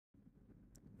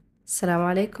السلام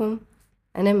عليكم.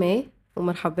 أنا ماي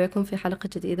ومرحبا بكم في حلقة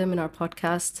جديدة من our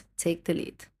podcast Take the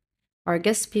Lead. Our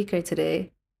guest speaker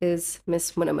today is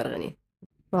Miss Muna Merghani.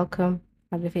 Welcome.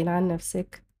 عرفينا عن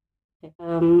نفسك.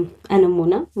 أنا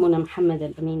منى محمد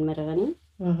الأمين مرغني.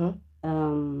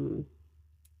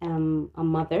 I'm a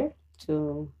mother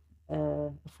to a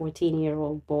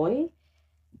 14-year-old boy.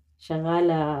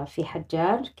 شغالة في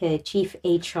حجار Chief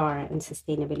HR and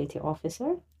Sustainability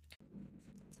Officer.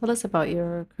 Tell us about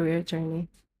your career journey.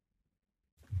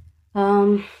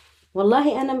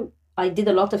 والله I did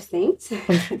a lot of things.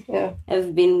 Yeah.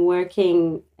 I've been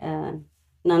working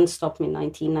non-stop من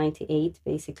 1998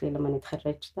 basically لما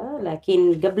اتخرجت،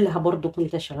 لكن قبلها برضو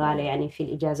كنت شغالة يعني في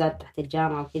الإجازات تحت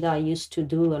الجامعة وكده. I used to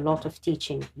do a lot of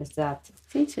teaching بالذات.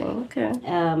 Teaching, okay.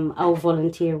 أو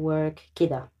volunteer work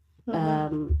كده.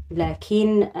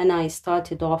 لكن أنا I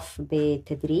started off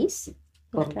بتدريس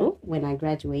برضو. When I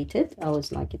graduated I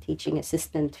was like a teaching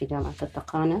assistant في جامعة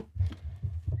التقانة.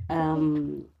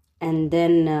 And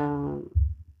then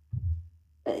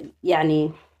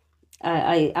يعني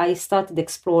I started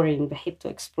exploring, بحب to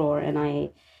explore, and I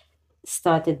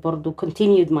started برضو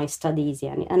continued my studies.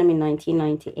 يعني أنا من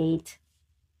 1998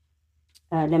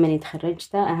 لما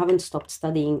اتخرجت I haven't stopped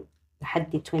studying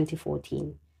لحد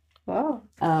 2014. Wow.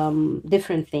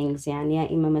 Different things يعني يا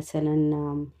إما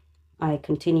مثلا I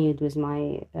continued with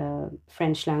my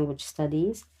French language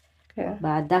studies. Okay.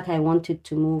 بعد ذاك I wanted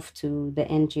to move to the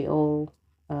NGO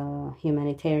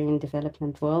humanitarian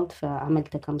development world،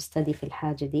 فعملت كم study في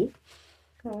الحاجة دي.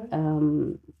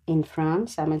 In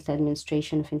France عملت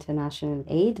administration of international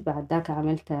aid، بعد ذاك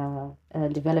عملت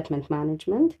development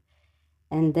management,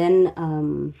 and then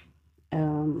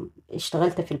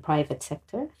اشتغلت في private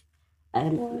sector.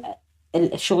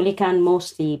 الشغلي كان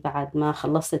mostly بعد ما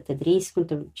خلصت التدريس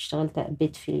كنت اشتغلت a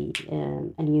bit في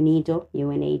اليونيدو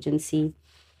UN agency,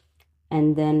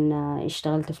 and then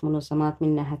اشتغلت في منظمات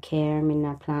منها CARE،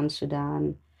 منها Plan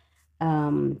Sudan,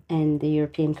 and the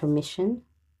European Commission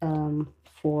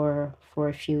for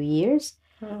a few years.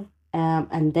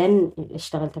 And then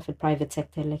اشتغلت في private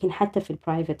sector. لكن حتى في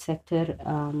private sector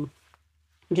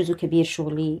جزء كبير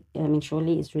من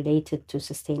شغلي is related to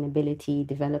sustainability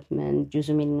development.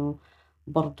 جزء منه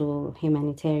برضو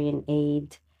humanitarian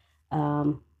aid.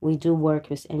 We do work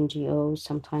with NGOs,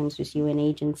 sometimes with UN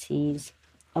agencies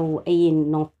أو أي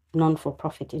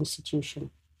non-for-profit institution.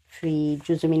 في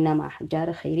جزء منها مع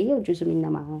حجارة خيرية وجزء منها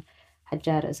مع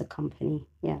حجارة as a company.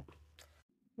 Yeah.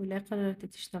 وليه قررتي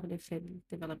تشتغلي في ال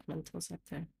developmental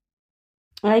sector?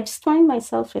 I just find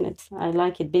myself in it. I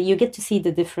like it, but you get to see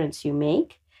the difference you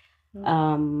make.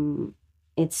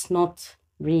 It's not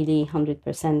really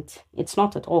 100%. It's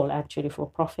not at all actually for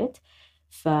profit.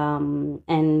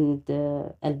 And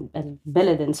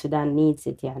البلد السودان needs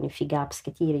it. يعني في gaps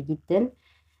كتيرة جدا.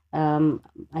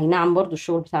 أي نعم برضو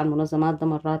الشغل بتاع المنظمات ده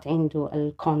مرات عنده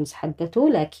الكونز حقته،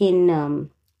 لكن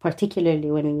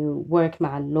particularly when you work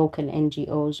مع local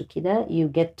NGOs وكده you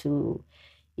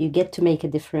get to make a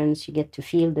difference, you get to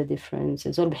feel the difference.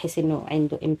 الزول بحس إنه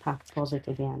عنده impact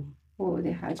positive يعني.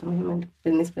 ودي حاجة مهمة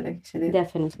بالنسبة لك شديد.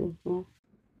 Definitely, yeah.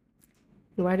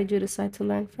 Why did you decide to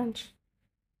learn French?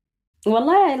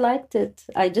 Wallahi, I liked it.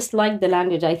 I just like the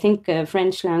language. I think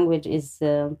French language is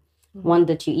one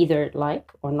that you either like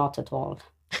or not at all.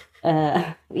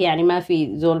 يعني ما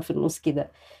في زول في النص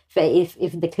كده.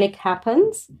 If the click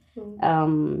happens,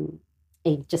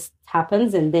 it just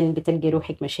happens, and then بتلقي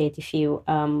روحك مشيتي فيه.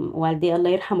 والدي الله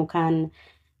يرحمه كان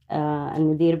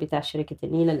المدير بتاع شركة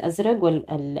النيل الأزرق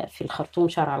في الخرطوم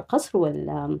شارع القصر،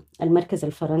 والمركز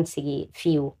الفرنسي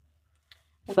فيه.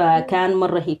 فكان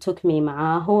مرة he took me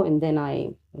معاه, and then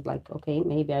I was like okay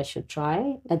maybe I should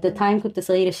try. At the time كنت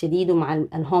صغيرة شديد ومع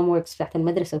الهوموركس بتاعت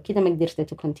المدرسة وكده ما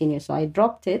قدرت to continue, so I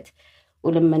dropped it.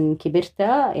 ولما كبرت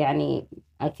يعني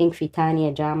I think في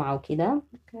تانية جامعة وكده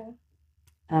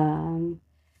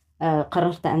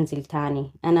قررت أنزل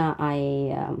تاني. أنا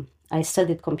I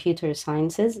studied computer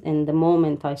sciences, and the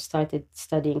moment I started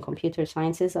studying computer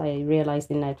sciences I realized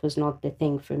that it was not the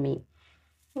thing for me.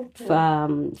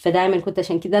 فدايما كنت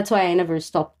عشان كده that's why I never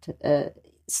stopped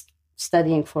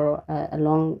studying for a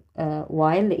long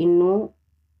while, لأنه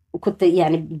كنت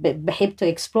يعني بحب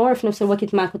to explore في نفس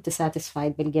الوقت ما كنت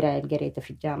satisfied بالقراية اللي قريتها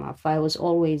في الجامعة. I was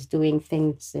always doing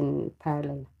things in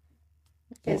parallel.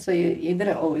 Okay, so you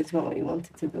didn't always know what you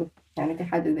wanted to do. يعني دي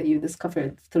حاجة that you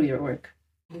discovered through your work.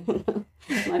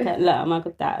 لا ما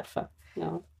كنت عارفة.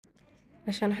 No.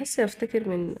 عشان هسه أفتكر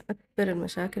من أكبر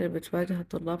المشاكل اللي بتواجه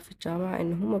الطلاب في الجامعة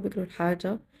إن هم بيقروا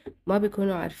الحاجة ما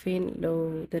بيكونوا عارفين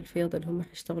لو ده الفيلد اللي هم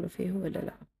هيشتغلوا فيه ولا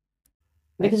لا.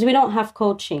 Because we don't have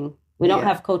coaching. We don't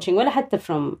have coaching ولا حتى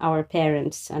from our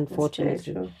parents,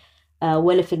 unfortunately.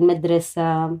 ولا في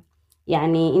المدرسة.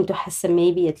 يعني انتوا حاسة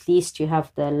maybe at least you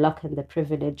have the luck and the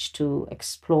privilege to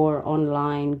explore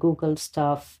online, Google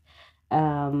stuff,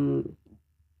 um,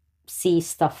 see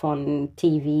stuff on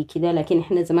TV كده. لكن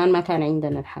احنا زمان ما كان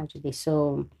عندنا الحاجة دي.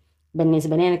 So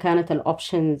بالنسبة لنا كانت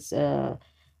الأوبشنز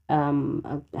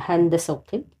هندسة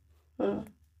وطب.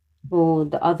 و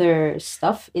the other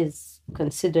stuff is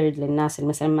considered للناس اللي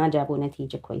مثلا ما جابوا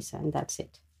نتيجة كويسة, and that's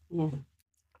it. Yeah.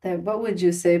 Then what would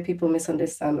you say people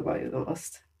misunderstand about you the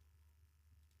most?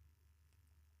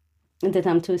 That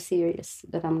I'm too serious,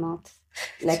 that I'm not.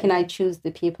 لكن I choose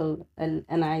the people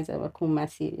أنا عايزة أكون ما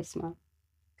serious معه.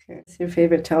 Okay. What's your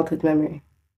favorite childhood memory?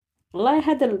 Well, I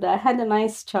had a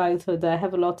nice childhood. I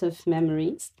have a lot of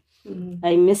memories.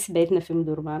 I miss بيتنا في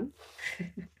مدرمان.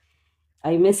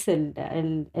 I miss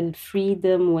ال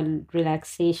freedom وال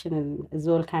relaxation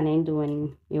الزول كان عنده when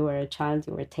you were a child,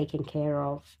 you were taken care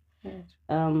of.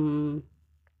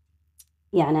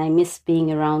 يعني I miss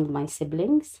being around my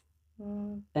siblings.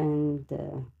 and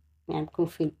يعني بكون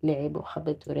في لعب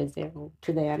وخبط ورزع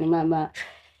وكده. يعني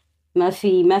ما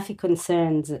في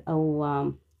concerns أو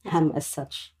هم as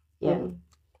such. Yeah.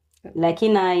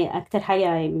 لكن أكتر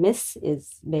حاجة I miss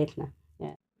is بيتنا.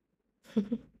 Yeah.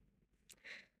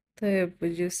 طيب,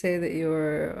 would you say that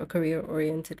you're a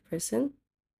career-oriented person?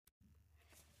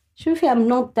 شوفي, I'm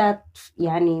not that,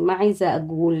 يعني ما عايزة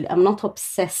أقول I'm not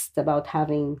obsessed about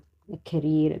having a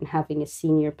career and having a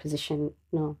senior position.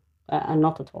 No,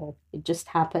 not at all. It just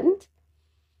happened.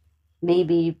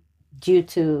 Maybe due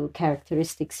to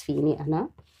characteristics فيني أنا.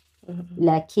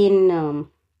 لكن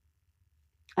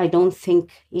I don't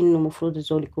think إنه مفروض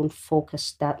الزول يكون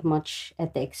focused that much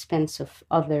at the expense of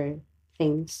other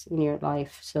things in your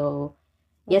life. So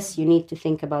yes, you need to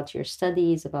think about your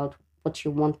studies, about what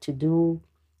you want to do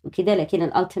وكده. لكن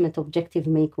ال ultimate objective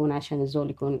ما يكون عشان الزول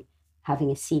يكون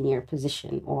having a senior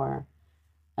position or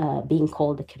being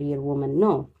called a career woman.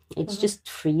 No, it's just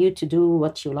for you to do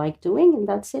what you like doing, and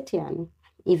that's it. يعني.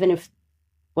 Even if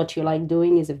what you like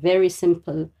doing is a very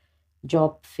simple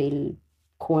job في ال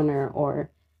corner or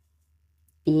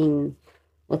being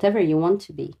whatever you want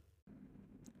to be.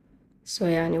 So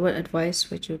يعني, what advice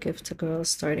would you give to girls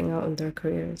starting out in their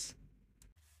careers?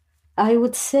 I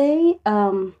would say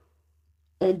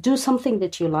do something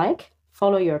that you like,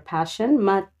 follow your passion.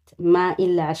 ما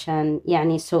إلا عشان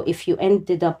يعني, so if you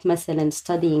ended up مثلا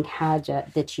studying حاجة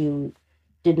that you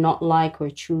did not like or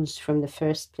choose from the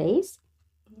first place,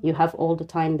 you have all the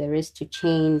time there is to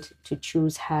change, to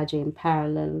choose حاجة in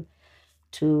parallel,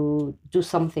 to do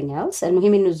something else.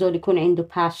 المهم إنه الزول يكون عنده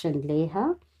passion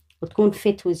ليها وتكون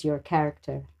fit with your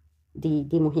character.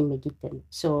 دي مهمة جدا.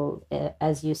 So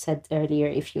as you said earlier,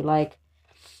 if you like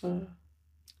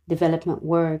development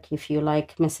work, if you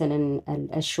like مثلا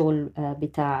الشغل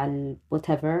بتاع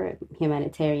whatever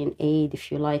humanitarian aid,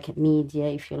 if you like media,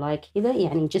 if you like كده,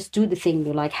 يعني just do the thing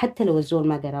you like. حتى لو الزول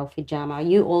ما قرأوا في الجامعة,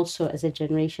 you also as a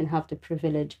generation have the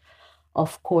privilege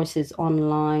of courses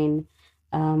online.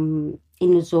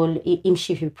 إنه الزول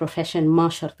يمشي في profession ما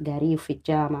شرط قاريه في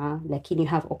الجامعة, لكن you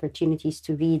have opportunities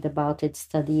to read about it,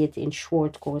 study it in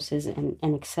short courses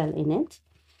and excel in it.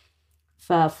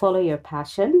 follow your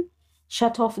passion.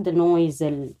 shut off the noise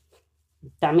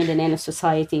تعمل لنا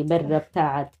society برا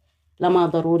بتاعت لما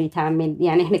ضروري تعمل.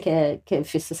 يعني احنا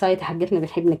في السوسايتي حقتنا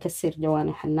بنحب نكسر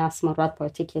جوانح الناس مرات,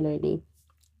 particularly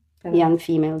young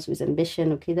females with ambition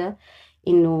وكده,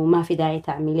 إنه ما في داعي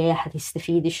تعمليه,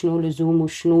 حتستفيدي شنو لزوم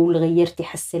وشنو اللي غيرتي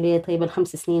حسليه, طيب ال5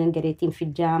 سنين اللي قريتين في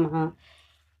الجامعة.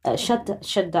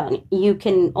 shut down. You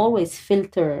can always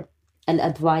filter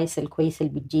الادفايس الكويس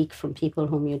اللي بتجيك from people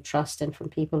whom you trust and from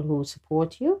people who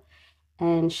support you,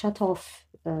 and shut off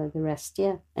the rest.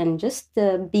 Yeah, and just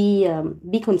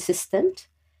be consistent.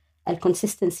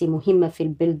 الconsistency مهمة في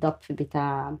البيلد اب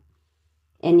بتاع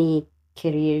any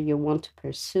career you want to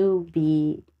pursue.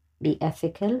 Be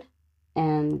ethical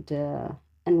and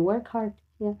work hard.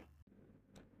 Yeah.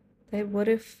 طيب, what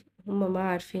if هم ما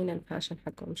عارفين الباشن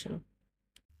حقهم شنو؟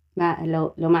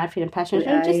 لو ما عارفين الباشن,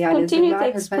 just يعني continue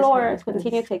to explore,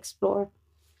 continue to explore.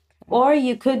 Or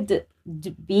you could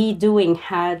be doing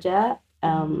حاجة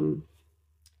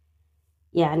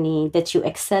يعني that you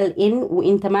excel in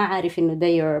وانت ما عارف انه ده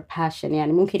your passion.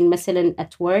 يعني ممكن مثلا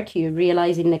at work you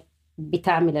realize انك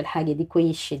بتعمل الحاجة دي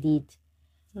كويس شديد,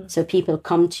 so people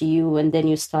come to you and then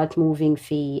you start moving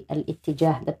في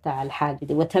الاتجاه ده بتاع الحاجة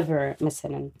دي, whatever.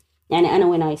 مثلا يعني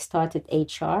أنا when I started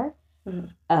HR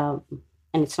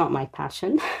and it's not my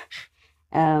passion,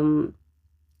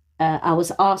 I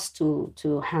was asked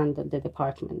to handle the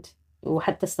department.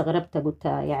 وحتى استغربت, قلت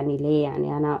يعني ليه,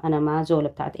 يعني أنا ما زول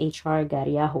بتاعت HR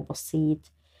قارياه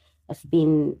بسيط, I've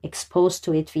been exposed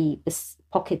to it في بس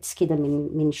pockets كده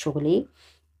من شغلي.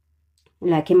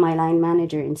 لكن my line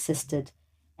manager insisted.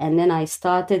 And then I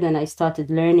started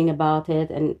learning about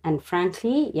it. And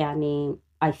frankly, يعني,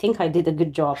 I think I did a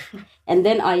good job. And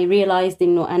then I realized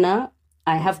إنه أنا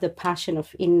I have the passion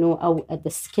of إنه أو the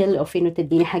skill of إنه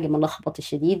تديني حاجة ملخبطة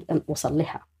شديد أن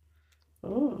أصلحها.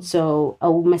 So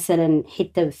أو مثلا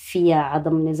حتة فيها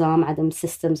عدم نظام, عدم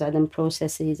systems, عدم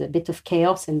processes, a bit of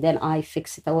chaos, and then I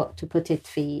fix it to put it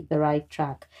في the right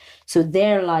track. So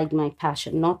there lied my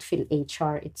passion, not في ال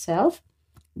HR itself,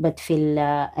 but في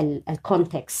ال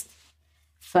context.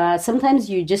 Sometimes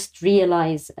you just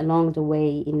realize along the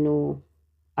way إنه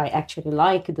I actually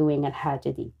like doing الحاجة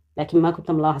دي. لكن ما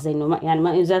كنت ملاحظة إنه يعني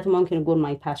ما ذاته ممكن أقول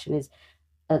my passion is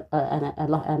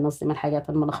أنا أنظم الحاجات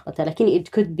الملخبطة. لكن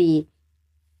it could be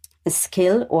a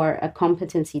skill or a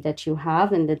competency that you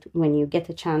have, and that when you get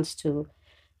a chance to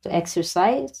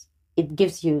exercise, it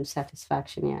gives you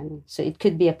satisfaction يعني. So it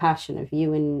could be a passion of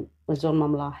you in وزول ما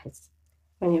ملاحظ.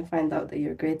 When you find out that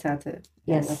you're great at it,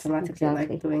 yes, and automatically exactly.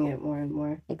 like doing it more and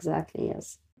more. Exactly,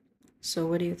 yes. So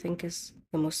what do you think is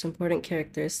the most important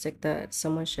characteristic that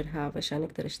someone should have عشان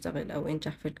يقدر يشتغل أو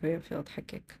ينجح في الكارير فيلد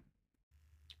حقك؟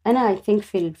 أنا I think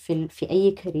في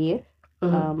أي career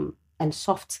and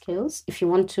soft skills, if you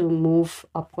want to move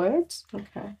upwards,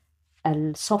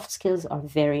 and soft skills are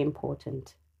very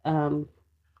important.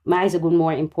 ما عايزة أقول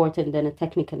more important than a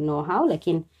technical know-how,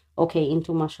 لكن okay,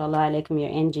 انتم ما شاء الله عليكم,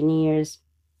 you're engineers,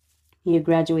 you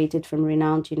graduated from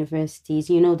renowned universities,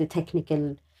 you know the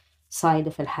technical side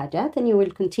of الحاجات, and you will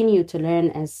continue to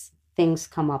learn as things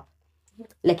come up.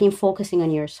 لكن focusing on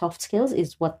your soft skills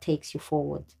is what takes you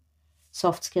forward.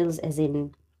 Soft skills as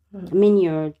in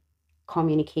your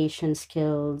communication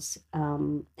skills,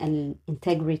 and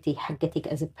integrity حقتك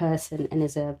as a person and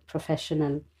as a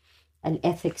professional,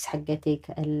 ethics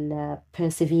حقتك,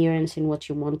 perseverance in what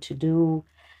you want to do.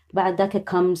 بعد ذاك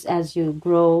comes as you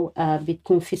grow,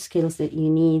 بتكون في skills that you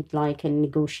need, like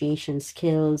negotiation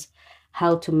skills,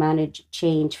 how to manage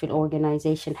change في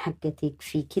organization حقتك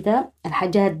في كده.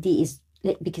 الحاجات دي is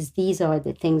because these are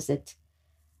the things that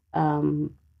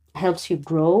helps you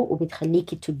grow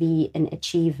وبتخليكي to be an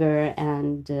achiever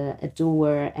and a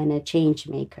doer and a change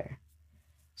maker.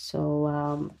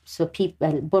 So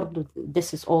people, برضو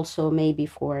this is also maybe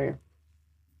for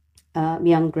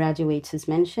young graduates as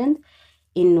mentioned,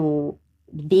 إنه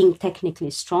being technically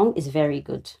strong is very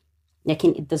good.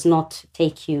 لكن it does not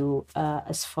take you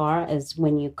as far as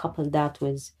when you couple that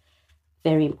with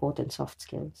very important soft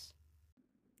skills.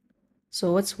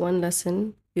 So what's one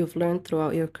lesson you've learned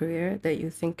throughout your career that you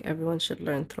think everyone should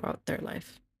learn throughout their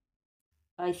life?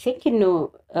 I think you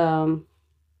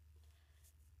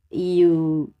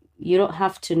don't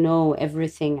have to know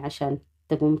everything عشان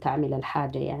تقوم تعمل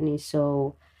الحاجة يعني.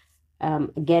 So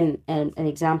again, an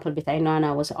example بتاعي,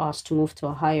 I was asked to move to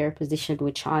a higher position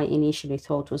which I initially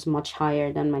thought was much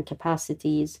higher than my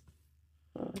capacities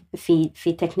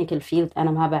في technical field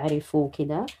أنا ما بعرفه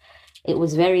كده. It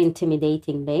was very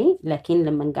intimidating لي, لكن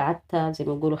لما قعدت زي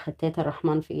ما بيقولوا خديت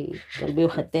الرحمن في قلبي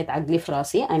وخديت عقلي في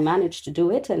راسي, I managed to do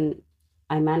it, and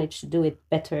I managed to do it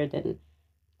better than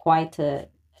quite a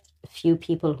few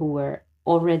people who were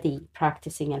already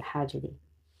practicing الحاجة دي.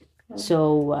 So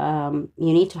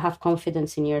you need to have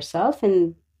confidence in yourself,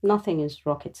 and nothing is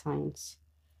rocket science.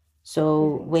 So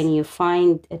when you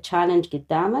find a challenge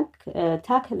قدامك,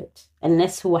 tackle it,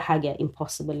 unless هو حاجة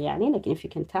impossible يعني. لكن if you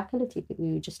can tackle it,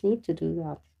 you just need to do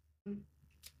that.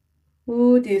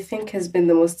 Who do you think has been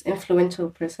the most influential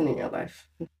person in your life?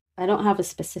 I don't have a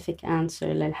specific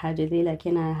answer للحاجة دي,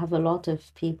 لكن I have a lot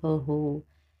of people who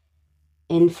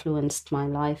influenced my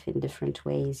life in different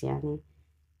ways يعني.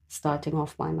 Starting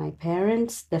off by my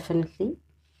parents, definitely,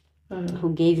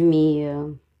 who gave me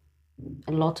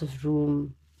a lot of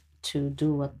room to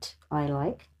do what I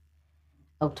like,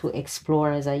 or to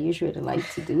explore as I usually like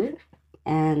to do.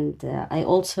 And I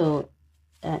also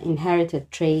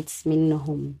inherited traits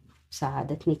منهم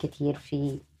ساعدتني كتير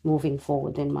في moving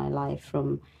forward in my life,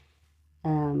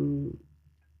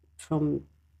 from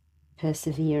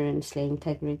perseverance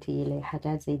integrity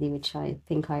لحاجات زي دي, which I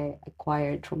think I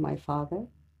acquired from my father,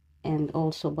 and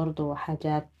also برضو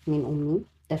حاجات من أمي,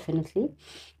 definitely.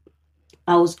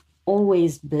 I was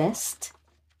always blessed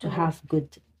to have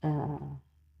good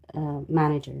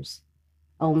managers.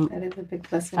 That is a big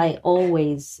blessing. I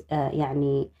always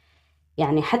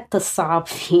يعني حتى الصعب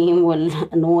فيهم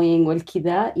والannoying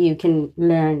والكذا, you can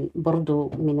learn برضو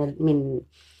من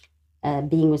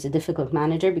being with a difficult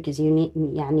manager, because you need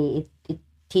يعني it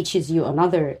teaches you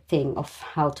another thing of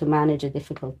how to manage a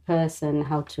difficult person,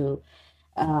 how to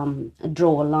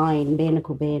draw a line بينك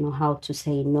وبينه, how to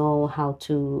say no, how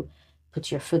to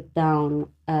put your foot down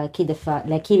كده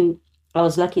لكن I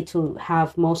was lucky to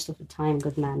have most of the time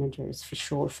good managers for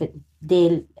sure.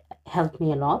 They helped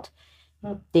me a lot.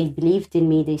 They believed in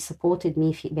me. They supported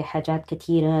me بحاجات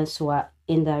كتيرة سواء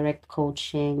indirect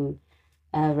coaching,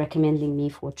 recommending me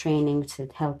for training to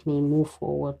help me move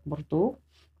forward برضو.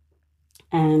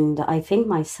 And I think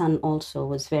my son also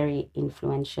was very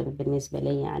influential بالنسبة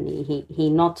لي يعني he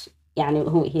not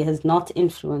يعني he has not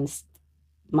influenced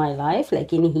my life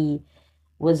لكن he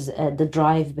was the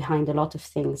drive behind a lot of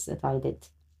things that I did.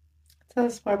 Tell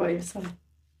us more about your son.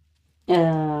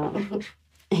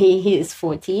 He is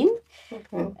 14.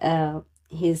 Okay.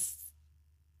 He's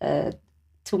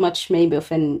too much maybe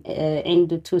of an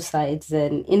عنده two sides.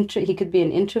 He could be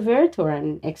an introvert or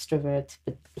an extrovert,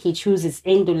 but he chooses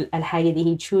عنده الحاجة دي.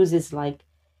 He chooses like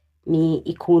me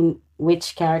يكون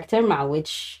which character مع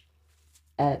which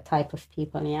type of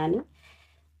people يعني.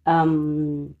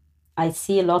 I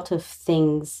see a lot of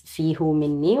things فيه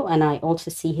مني, and I also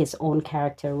see his own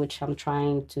character which I'm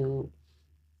trying to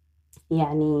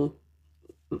يعني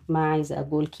ما عايزة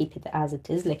أقول keep it as it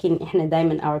is, لكن إحنا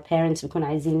دايما our parents بيكون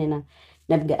عايزيننا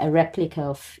نبقى a replica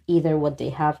of either what they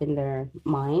have in their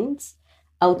minds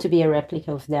أو to be a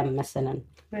replica of them مثلا.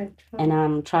 Right. And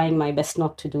I'm trying my best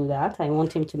not to do that. I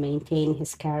want him to maintain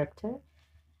his character.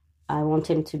 I want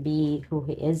him to be who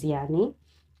he is يعني,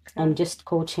 and just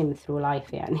coach him through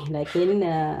life يعني. لكن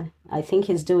I think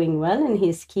he's doing well and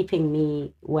he's keeping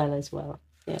me well as well.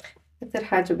 Yeah. أكتر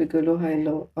حاجة بيقولوها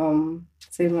إنه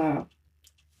زي ما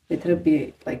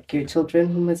بتربي like your children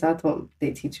هم ذاتهم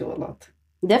they teach you a lot.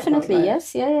 Definitely, life.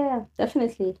 yes, yeah,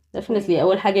 definitely.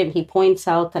 أول حاجة he points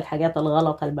out الحاجات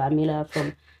الغلط اللي بعملها,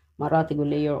 from مرات يقول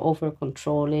لي you're over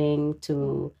controlling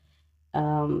to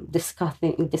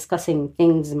discussing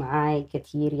things معاي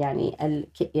كتير يعني.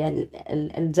 يعني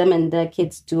الزمن ده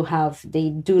kids they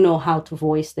do know how to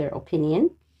voice their opinion,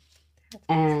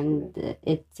 and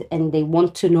they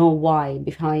want to know why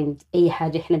behind أي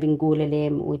حاجة إحنا بنقولها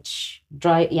لهم,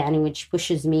 which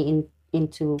pushes me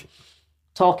into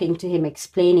talking to him,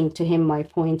 explaining to him my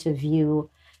point of view.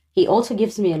 He also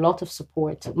gives me a lot of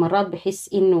support. مرات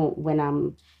بحس إنه when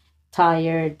I'm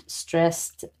tired,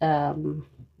 stressed,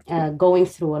 going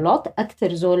through a lot,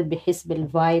 أكتر زول بحس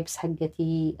بالvibes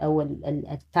حقتي أو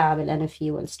التعب اللي أنا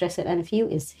فيه والstress اللي أنا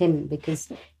فيه is him,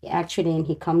 because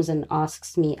he comes and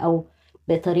asks me, أو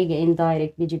بطريقة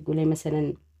indirect بيجي يقول لي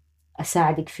مثلا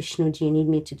أساعدك في شنو, do you need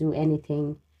me to do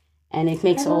anything, and it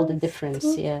makes all the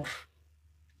difference. Yeah.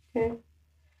 Okay.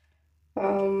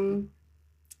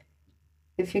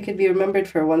 If you could be remembered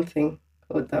for one thing,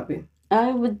 what would that be?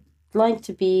 I would like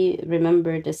to be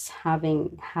remembered as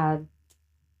having had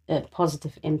a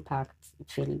positive impact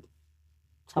في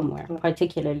somewhere,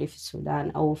 particularly في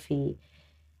السودان أو في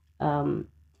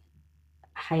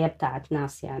حياة بتاعت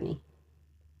ناس يعني,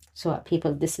 so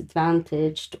people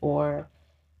disadvantaged or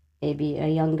maybe a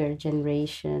younger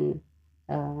generation.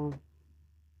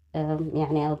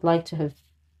 يعني I would like to have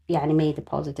يعني made a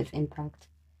positive impact.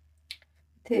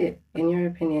 In your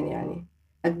opinion يعني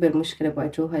أكبر مشكلة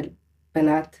بواجهها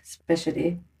البنات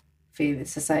especially في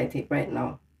society right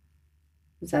now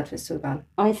بالذات في السودان?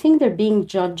 I think they're being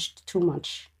judged too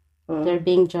much. They're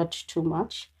being judged too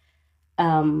much.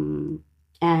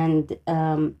 And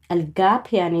الجاب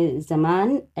يعني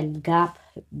زمان الجاب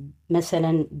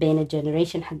مثلا بين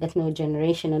الجنريشن حقتنا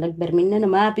والجنريشن الأكبر مننا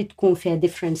ما بتكون فيها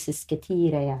differences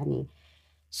كتيرة يعني,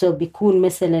 so بيكون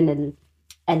مثلا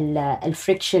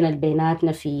الفريكشن اللي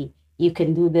بيناتنا في you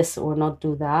can do this or not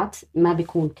do that ما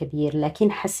بيكون كبير.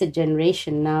 لكن حس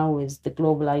generation now with the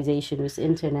globalization, with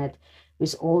internet,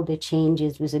 with all the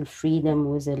changes, with the freedom,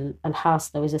 with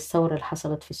الحاصلة, with الثورة اللي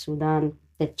حصلت في السودان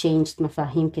that changed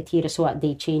مفاهيم كتيرة, سواء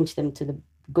they changed them to the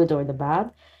good or the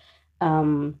bad.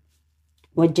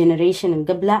 والجنريشن اللي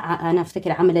قبلها أنا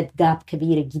أفتكر عملت gap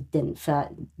كبيرة جدا, ف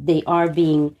they are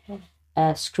being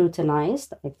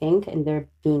scrutinized I think, and they're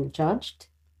being judged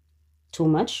too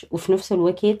much. وفي نفس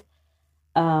الوقت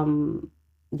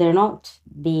they're not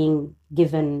being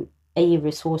given any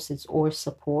resources or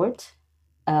support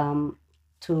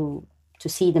to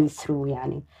see them through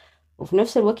يعني. وفي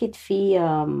نفس الوقت في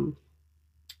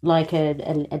like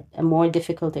a more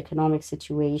difficult economic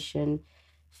situation,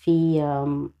 في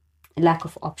lack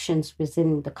of options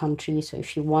within the country. So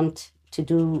if you want to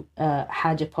do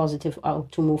حاجة positive or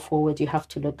to move forward, you have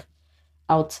to look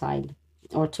outside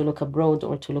or to look abroad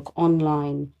or to look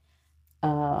online.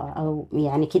 أو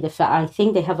يعني كده. I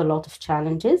think they have a lot of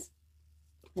challenges,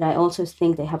 but I also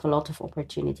think they have a lot of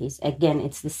opportunities. Again,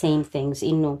 it's the same things.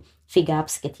 إنه في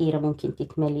gaps كتيرة ممكن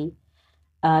تتملي.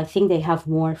 I think they have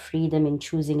more freedom in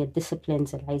choosing the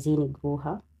disciplines اللي عايزين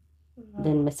يقروها.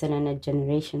 than مثلا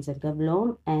الgenerations اللي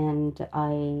قبلهم. And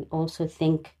I also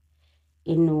think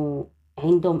إنه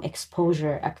عندهم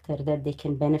exposure أكتر that they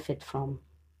can benefit from.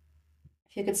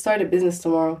 If you could start a business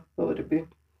tomorrow, what would it be?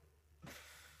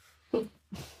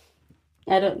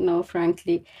 I don't know,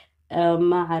 frankly.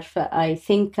 ما عارفة. I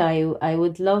think I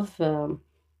would love.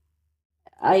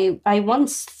 I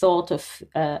once thought of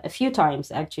a few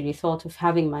times actually thought of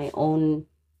having my own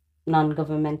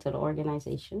non-governmental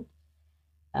organization,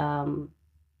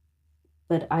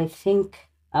 but I think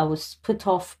I was put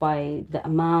off by the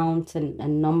amount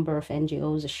and number of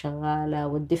NGOs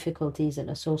الشغالة with difficulties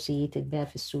associated بها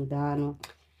في السودان.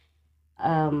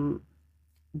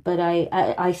 But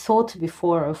I thought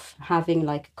before of having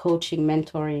like a coaching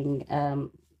mentoring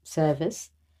service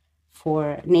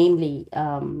for namely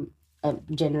a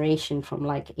generation from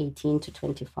like 18 to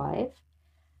 25.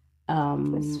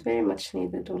 It's very much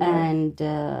needed. And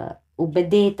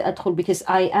وبديت أدخل because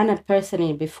أنا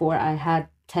personally before I had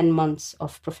 10 months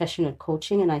of professional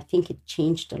coaching, and I think it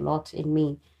changed a lot in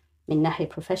me من ناحية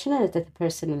professional at the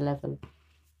personal level.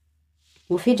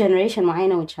 وفي generation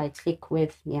معينة which I click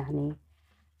with يعني.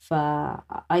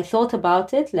 I thought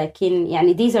about it لكن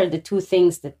يعني these are the two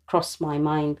things that cross my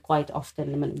mind quite often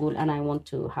لما نقول أنا I want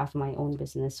to have my own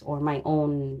business or my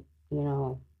own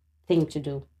thing to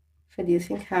do. Do you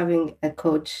think having a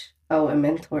coach أو a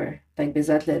mentor like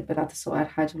بالذات للبنات الصغار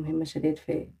حاجة مهمة شديد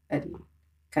في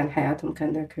كان حياتهم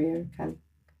كان their career كان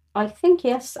I think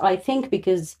yes. I think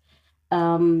because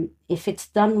if it's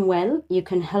done well, you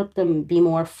can help them be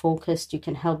more focused. You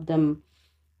can help them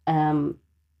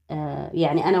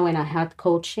يعني أنا when I had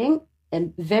coaching,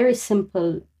 very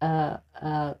simple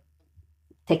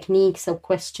techniques or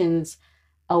questions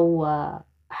أو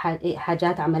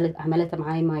حاجات عملتها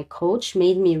معي my coach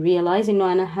made me realize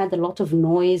إنه أنا had a lot of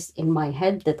noise in my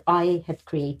head that I had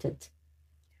created.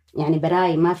 يعني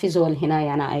براي ما في زول هنا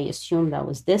يعني I assume that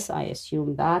was this, I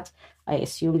assume that, I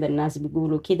assume that الناس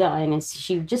بيقولوا كده. And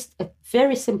she just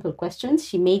very simple questions.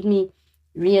 She made me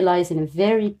realize in a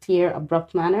very clear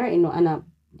abrupt manner إنه أنا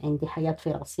عندي حاجات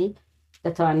في رأسي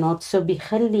that are not. So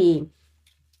بيخلي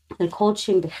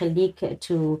الcoaching بيخليك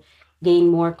to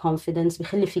gain more confidence,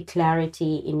 بيخلي في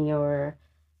clarity in your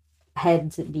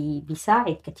head,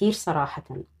 بيساعد كتير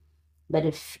صراحة. But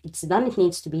if it's done, it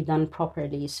needs to be done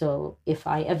properly. So if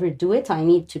I ever do it, I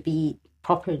need to be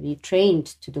properly trained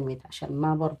to do it عشان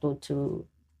ما برضو to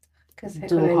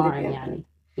do harm يعني.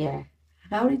 Yeah.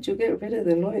 How did you get rid of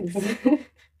the noise?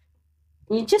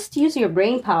 You just use your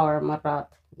brain power مرات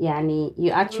يعني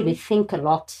you actually think a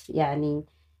lot يعني.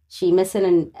 شي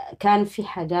مثلا كان في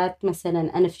حاجات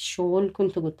مثلا أنا في الشغل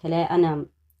كنت قلت لها أنا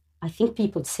I think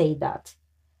people say that.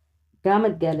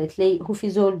 قامت قالت لي هو في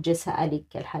زول جه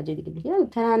سألك الحاجة دي قبل كده؟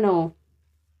 قلت لها no.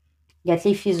 قالت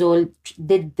لي في زول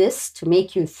did this to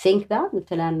make you think that؟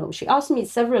 قلت لها no. She asked me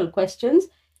several questions.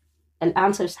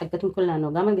 الانسرز حقتهم كلها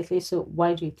no. قامت قالت لي so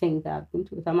why do you think that؟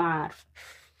 قلت لها ما عارف.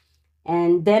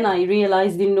 And then I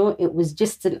realized it was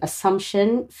just an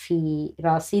assumption في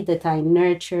راسي that I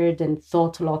nurtured and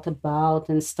thought a lot about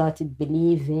and started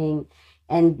believing,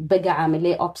 and بقى عامل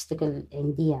لي obstacle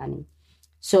عندي يعني.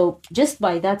 So just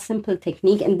by that simple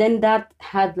technique, and then that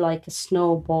had like a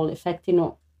snowball effect.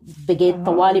 بقيت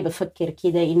طوالي بفكر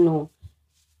كده إنه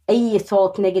أي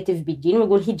thought negative بيجيني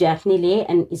وأقول هي جاتني ليه,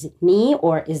 and is it me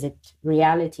or is it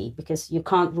reality? Because you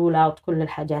can't rule out كل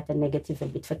الحاجات النيجاتيف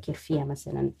اللي بتفكر فيها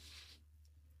مثلا.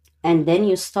 And then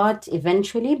you start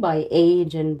eventually by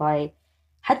age and by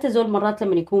حتى زول مرات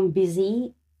لما يكون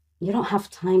busy you don't have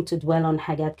time to dwell on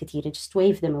حاجات كتيرة. Just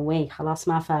wave them away. خلاص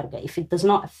ما فارقة. If it does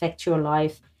not affect your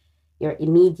life, your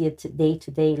immediate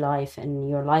day-to-day life and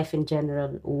your life in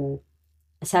general,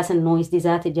 وأساسا النويز دي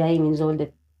ذاته جاي من زول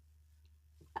ده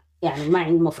يعني ما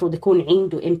المفروض يكون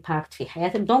عنده impact في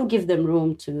حياتك, don't give them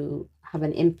room to have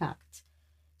an impact.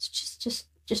 So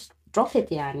just drop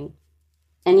it يعني.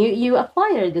 And you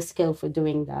acquire the skill for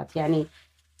doing that. يعني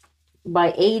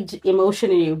by age,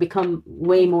 emotionally, you become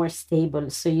way more stable.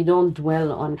 So you don't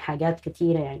dwell on حاجات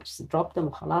كتيرة يعني. Just drop them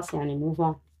وخلاص يعني move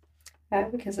on.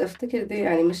 because أفتكر دي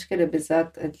يعني مشكلة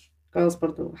بالذات الجيرلز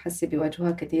برضو حسي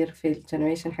بيواجهوها كتير في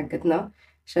الجنريشن حقتنا,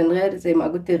 عشان غير زي ما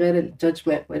قلتي غير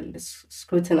الجادجمنت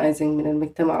والسكروتينايزنج من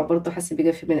المجتمع, برضو حسي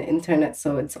بيجي في من الإنترنت, so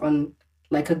it's on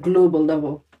like a global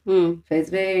level. فإتس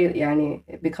very يعني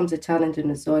it becomes a challenge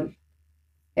إن الزول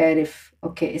يعرف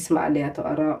أوكي اسمع لياته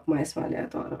آراء ما يسمع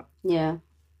لياته آراء. Yeah,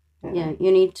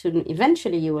 you need to,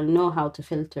 eventually you will know how to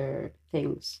filter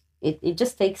things. It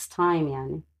just takes time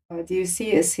يعني. Do you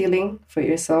see a ceiling for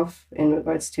yourself in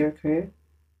regards to your career?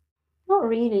 Not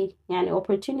really. يعني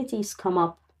opportunities come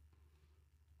up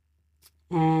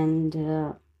and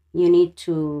you need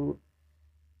to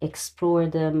explore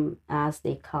them as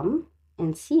they come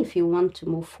and see if you want to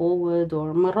move forward,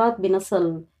 or مرات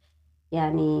بنصل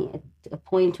يعني at a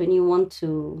point when you want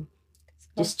to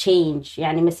just change.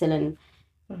 يعني مثلا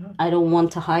I don't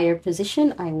want a higher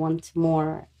position, I want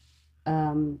more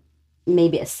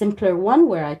maybe a simpler one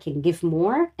where I can give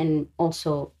more and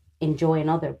also enjoy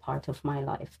another part of my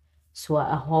life. So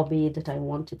a hobby that I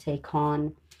want to take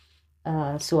on,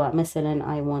 سواء مثلا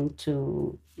I want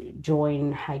to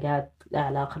join حاجات لها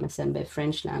علاقة مثلا ب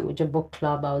French language, a book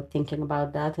club. I was thinking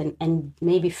about that, and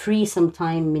maybe free some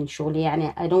time من شغلي.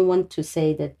 يعني I don't want to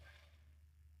say that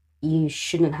you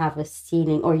shouldn't have a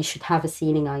ceiling or you should have a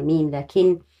ceiling. I mean,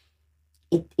 لكن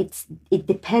it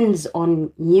depends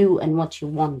on you and what you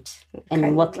want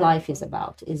and what life is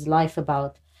about. Is life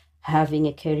about having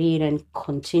a career and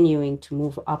continuing to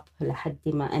move up لحد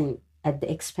ما, and at the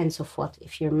expense of what?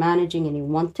 If you're managing and you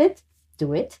want it,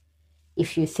 do it.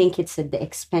 If you think it's at the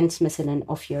expense مثلا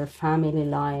of your family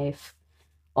life,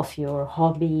 of your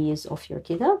hobbies, of your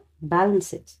كده,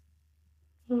 balance it.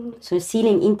 So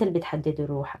ceiling انت اللي بتحدد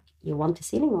روحك. You want a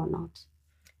ceiling or not?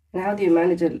 And how do you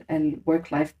manage a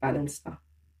work-life balance now?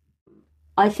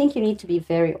 I think you need to be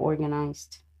very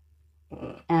organized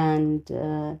and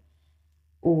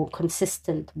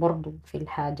consistent برضو في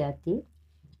الحاجات دي.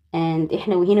 And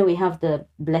هنا we have the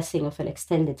blessing of an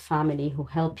extended family who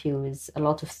help you with a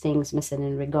lot of things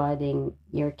مثلا regarding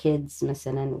your kids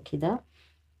مثلا وكده.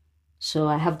 So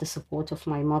I have the support of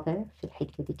my mother في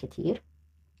الحتة دي كتير.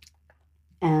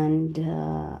 And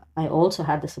I also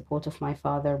had the support of my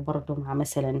father برضو مع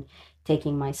مثلا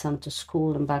taking my son to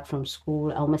school and back from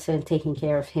school, أو مثلا taking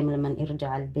care of him لما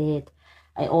يرجع البيت.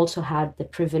 I also had the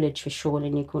privilege في الشغل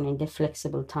إن يكون عندي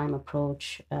flexible time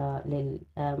approach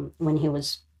when he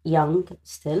was young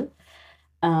still.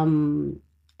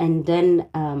 And then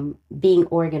being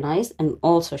organized and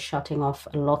also shutting off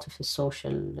a lot of the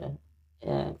social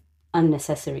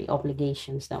unnecessary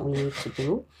obligations that we need to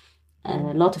do.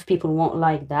 A lot of people won't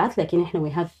like that. لكن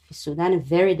we have في السودان a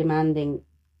very demanding,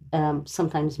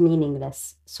 sometimes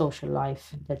meaningless social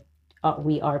life that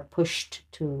we are pushed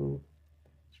to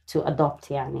adopt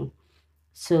يعني.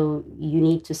 So you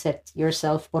need to set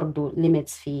yourself برضو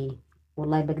limits في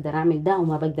والله بقدر أعمل ده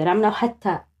وما بقدر أعمله،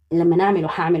 وحتى لما نعمله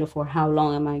حأعمله for how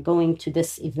long am I going to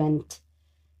this event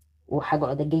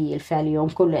وحقعد أجيل فيها اليوم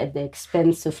كله at the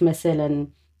expense of مثلا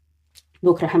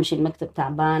بكرة حمشي المكتب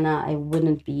تعبانة. I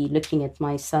wouldn't be looking at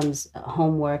my son's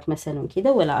homework مثلا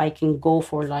كده، ولا I can go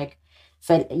for like.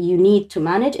 You need to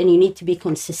manage and you need to be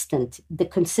consistent. The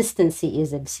consistency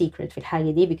is a secret في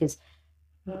الحاجة دي, because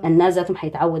الناس ذاتهم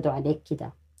حيتعودوا عليك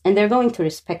كده and they're going to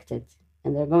respect it,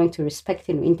 and they're going to respect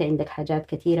إنه أنت عندك حاجات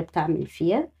كثيرة بتعمل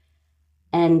فيها,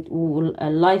 and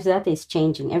life that is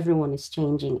changing, everyone is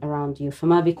changing around you.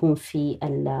 فما بيكون في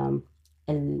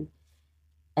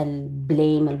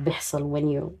الblame اللي بيحصل when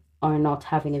you are not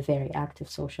having a very active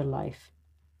social life.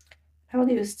 How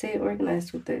do you stay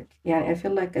organized with it? يعني I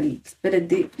feel like البلد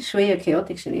دي شوية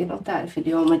chaotic شديد، ما بتعرف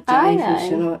اليوم الجاي في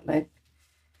شنو like.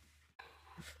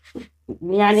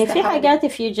 يعني في حاجات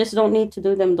if you just don't need to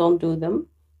do them, don't do them.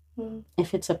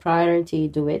 If it's a priority,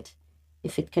 do it.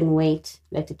 If it can wait,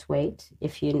 let it wait.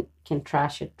 If you can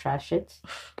trash it, trash it.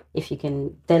 If you can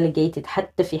delegate it,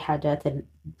 حتى في حاجات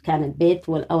كان البيت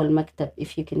أو المكتب,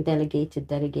 if you can delegate it,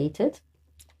 delegate it.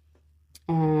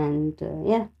 And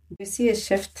yeah. You see a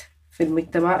shift في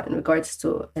المجتمع in regards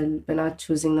to البنات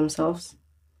choosing themselves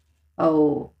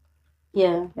أو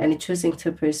يعني choosing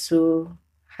to pursue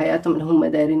حياتهم اللي هم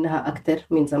دايرينها أكتر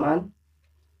من زمان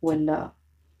ولا؟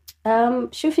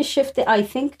 شوفي الشفت I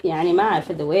think يعني ما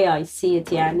أعرف the way I see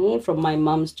it يعني from my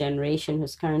mom's generation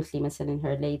who's currently مثلا in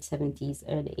her late 70s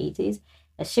early 80s,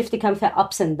 الشفت كان فيها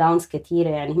ups and downs كتيرة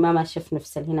يعني ما شفنا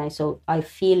نفس هنا. So I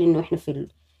feel إنه إحنا في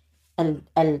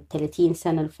ال 30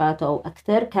 سنة اللي فاتوا أو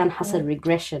أكتر كان حصل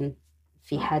regression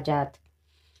في حاجات,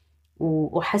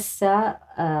 وحسة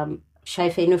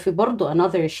شايفة إنه في برضو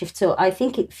another shift. So I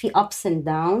think في ups and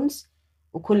downs,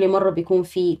 وكل مرة بيكون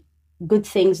في good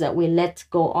things that we let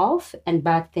go of and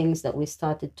bad things that we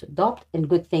started to adopt and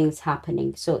good things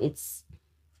happening. So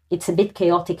it's a bit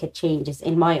chaotic at changes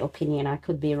in my opinion. I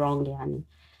could be wrong يعني.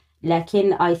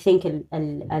 لكن I think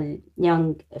ال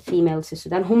young females in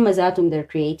Sudan هم ذاتهم they're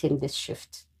creating this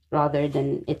shift rather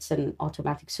than it's an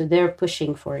automatic. So they're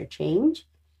pushing for a change.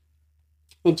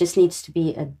 It just needs to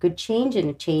be a good change and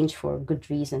a change for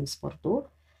good reasons برضو.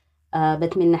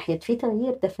 But من ناحية في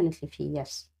تغيير definitely في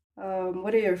yes.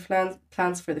 What are your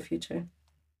plans for the future?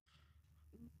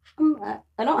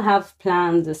 I don't have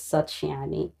plans as such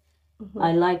يعني.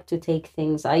 I like to take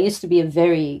things. I used to be a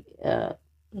very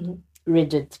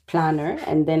rigid planner,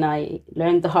 and then I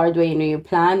learned the hard way, you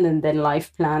plan and then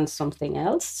life plans something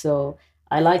else. So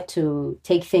I like to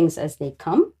take things as they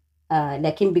come.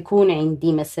 لكن بيكون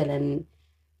عندي مثلا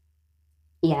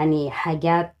يعني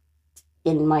حاجات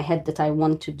in my head that I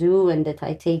want to do and that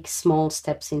I take small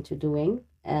steps into doing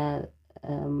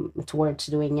towards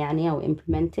doing يعني أو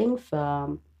implementing.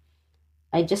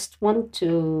 I just want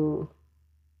to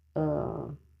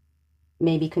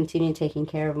maybe continue taking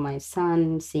care of my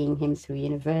son, seeing him through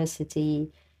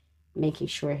university, making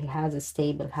sure he has a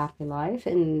stable, happy life.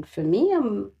 And for me,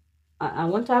 I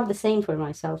want to have the same for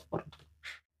myself.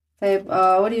 طيب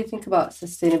what do you think about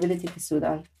sustainability في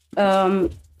السودان؟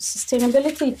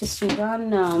 Sustainability في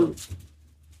السودان,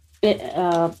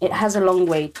 it has a long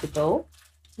way to go.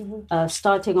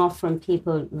 Starting off from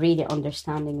people really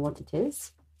understanding what it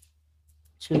is.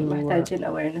 محتاجين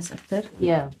awareness أكتر.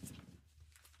 Yeah.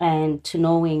 And to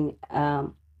knowing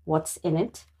what's in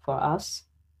it for us.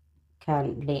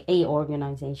 كان لأي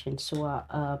organization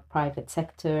سواء private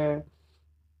sector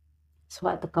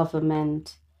سواء the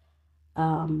government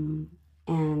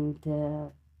and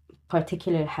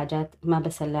particular حاجات ما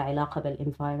بس لها علاقة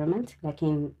بالenvironment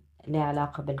لكن لها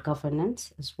علاقة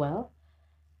بالgovernance as well.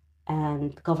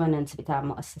 And governance بتاع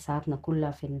مؤسساتنا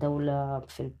كلها في الدولة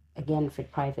again في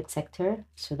private sector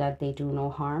so that they do no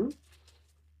harm.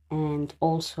 And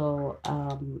also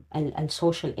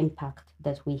social impact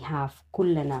that we have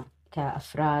كلنا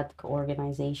كأفراد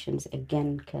كorganizations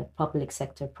again كpublic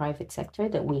sector private sector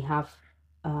that we have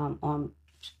on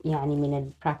يعني من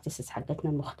ال practices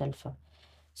حقتنا المختلفة.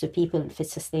 So people في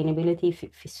sustainability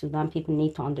في السودان people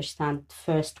need to understand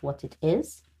first what it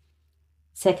is.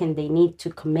 Second, they need to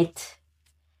commit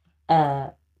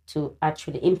to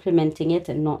actually implementing it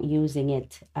and not using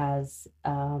it as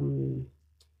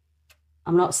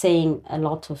I'm not saying a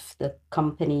lot of the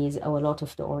companies or a lot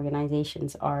of the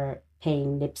organizations are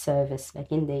paying lip service.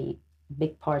 Like in the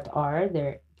big part are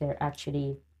they're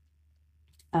actually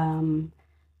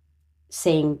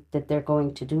saying that they're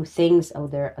going to do things or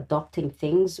they're adopting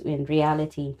things. In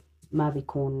reality, ما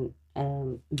بيكون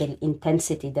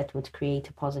بالintensity that would create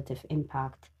a positive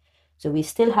impact. So we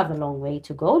still have a long way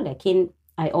to go. لكن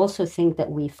I also think that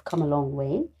we've come a long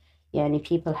way. يعني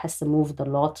people has to move a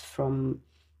lot from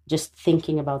just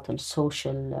thinking about the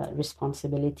social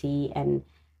responsibility and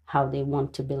how they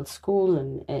want to build school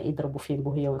and يضربوا في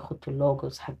بوهية ويخطوا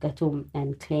اللوجوز حقتهم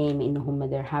and claim إنهم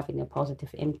they're having a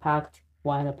positive impact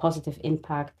while a positive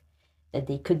impact that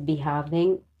they could be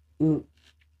having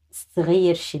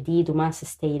صغير شديد وما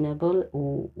sustainable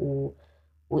و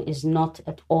is not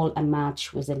at all a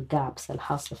match with the gaps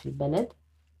الحاصلة في البلد.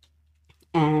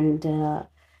 And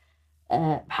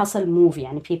حصل move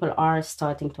يعني people are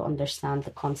starting to understand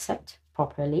the concept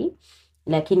properly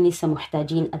لكن لسه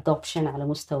محتاجين adoption على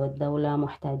مستوى الدولة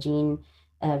محتاجين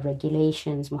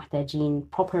regulations محتاجين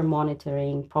proper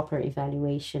monitoring proper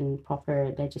evaluation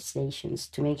proper legislations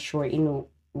to make sure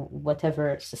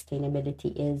whatever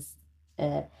sustainability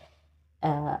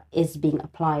is being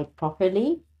applied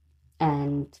properly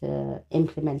and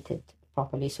implemented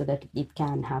properly so that it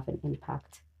can have an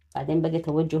impact. بعدين بقى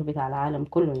توجه بتاع العالم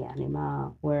كله يعني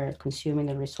ما we're consuming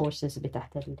the resources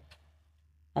بتاعت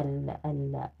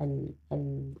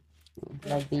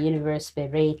like the universe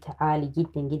بريت عالي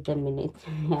جدا جدا من it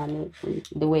يعني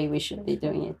the way we should be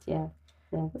doing it.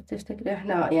 تفتكر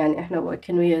احنا what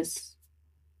can we as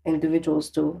individuals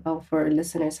do أو for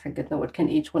listeners حقتنا what can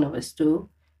each one of us do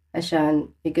عشان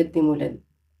يقدموا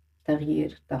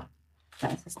للتغيير ده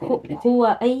بتاع sustainability؟ هو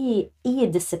أي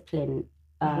discipline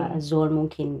الزول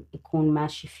ممكن يكون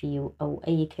ماشي فيه أو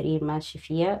أي career ماشي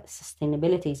فيها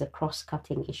sustainability is a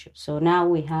cross-cutting issue. So now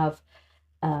we have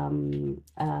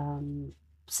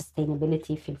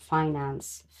sustainability في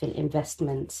finance في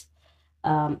investments.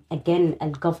 Again,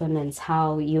 and governance,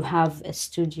 how you have a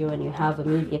studio and you have a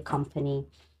media company,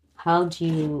 how do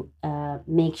you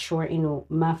make sure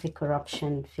ما في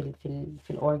corruption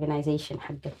في الorganization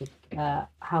حقتك?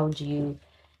 How do you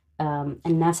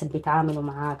الناس اللي بيتعاملوا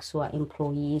معاك سواء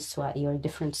employees سواء your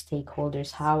different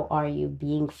stakeholders, how are you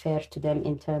being fair to them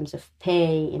in terms of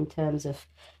pay, in terms of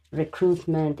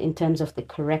recruitment, in terms of the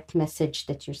correct message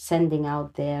that you're sending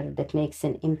out there that makes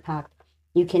an impact.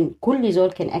 You can كل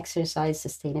زول can exercise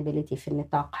sustainability في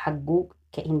النطاق حقه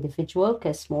individual,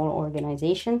 small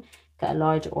organization,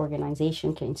 large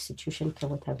organization, institution,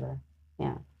 whatever.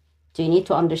 Yeah. So you need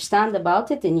to understand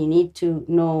about it and you need to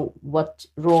know what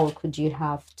role could you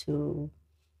have to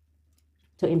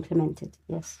implement it.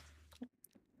 Yes.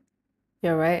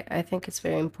 You're right. I think it's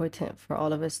very important for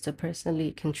all of us to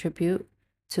personally contribute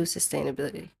to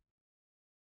sustainability.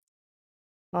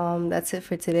 That's it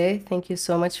for today. Thank you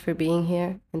so much for being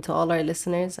here. And to all our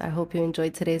listeners, I hope you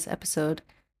enjoyed today's episode.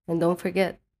 And don't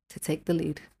forget to take the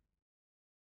lead.